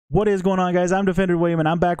What is going on, guys? I'm Defender William, and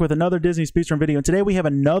I'm back with another Disney Speedstorm video. And today we have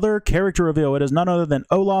another character reveal. It is none other than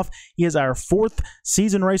OLAF. He is our 4th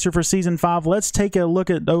season racer for Season 5. Let's take a look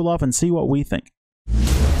at OLAF and see what we think.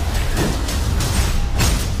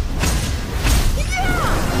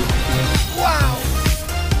 Wow!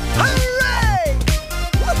 Hooray!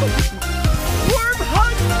 Warm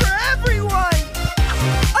hugs for everyone!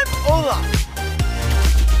 I'm Olaf.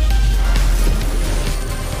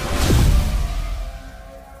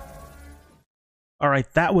 All right,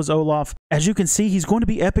 that was Olaf. As you can see, he's going to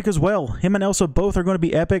be epic as well. Him and Elsa both are going to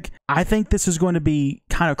be epic. I think this is going to be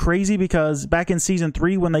kind of crazy because back in Season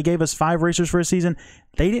 3, when they gave us 5 racers for a season,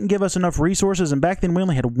 they didn't give us enough resources, and back then we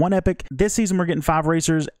only had 1 epic. This season, we're getting 5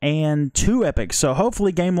 racers and 2 epics. So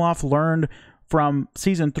hopefully GameLoft learned from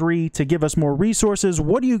Season 3 to give us more resources.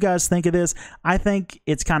 What do you guys think of this? I think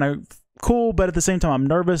it's kind of cool, but at the same time I'm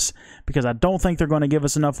nervous because I don't think they're going to give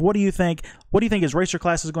us enough. What do you think? What do you think his racer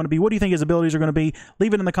class is going to be? What do you think his abilities are going to be?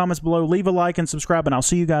 Leave it in the comments below. Leave a like and subscribe, and I'll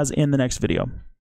see you guys in the next video.